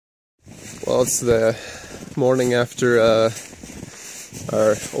Well, it's the morning after our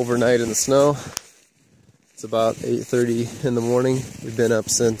overnight in the snow. It's about 8:30 in the morning. We've been up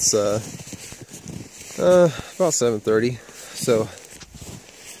since about 7:30. So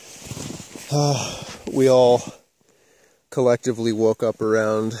we all collectively woke up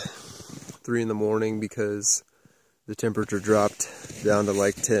around 3 in the morning because the temperature dropped down to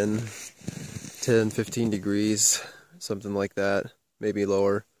like 15 degrees, something like that, maybe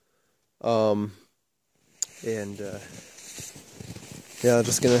lower. Yeah, I'm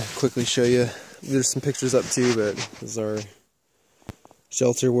just gonna quickly show you. There's some pictures up too, but this is our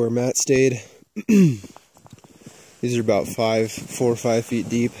shelter where Matt stayed. These are about 4 or 5 feet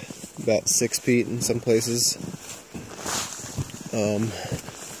deep, about 6 feet in some places.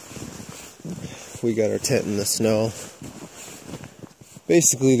 We got our tent in the snow.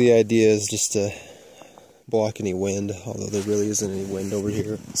 Basically, the idea is just to block any wind, although there really isn't any wind over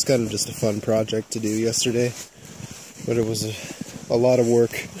here. It's kind of just a fun project to do yesterday, but it was a lot of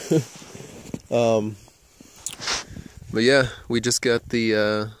work. But yeah, we just got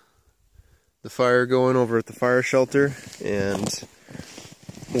the fire going over at the fire shelter, and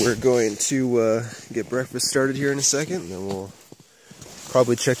we're going to get breakfast started here in a second, and then we'll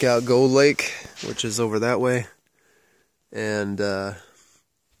probably check out Gold Lake, which is over that way, and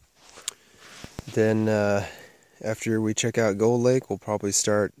then after we check out Gold Lake, we'll probably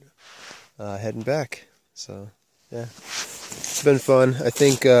start heading back. So yeah, it's been fun. I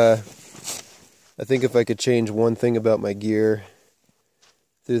think if I could change one thing about my gear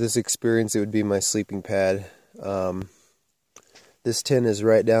through this experience, it would be my sleeping pad. This tent is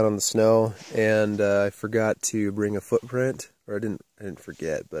right down on the snow, and I forgot to bring a footprint, or I didn't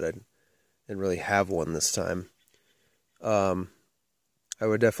forget, but I didn't really have one this time. I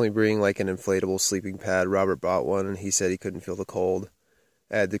would definitely bring like an inflatable sleeping pad. Robert bought one, and he said he couldn't feel the cold.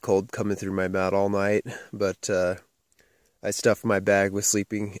 I had the cold coming through my mouth all night, but I stuffed my bag with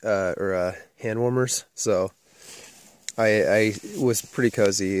hand warmers, so I was pretty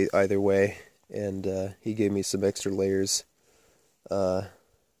cozy either way, and he gave me some extra layers for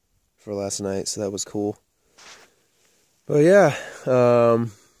last night, so that was cool. But yeah,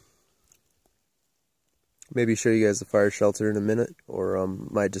 maybe show you guys the fire shelter in a minute, or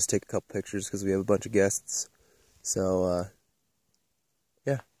might just take a couple pictures because we have a bunch of guests. So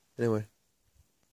yeah, anyway.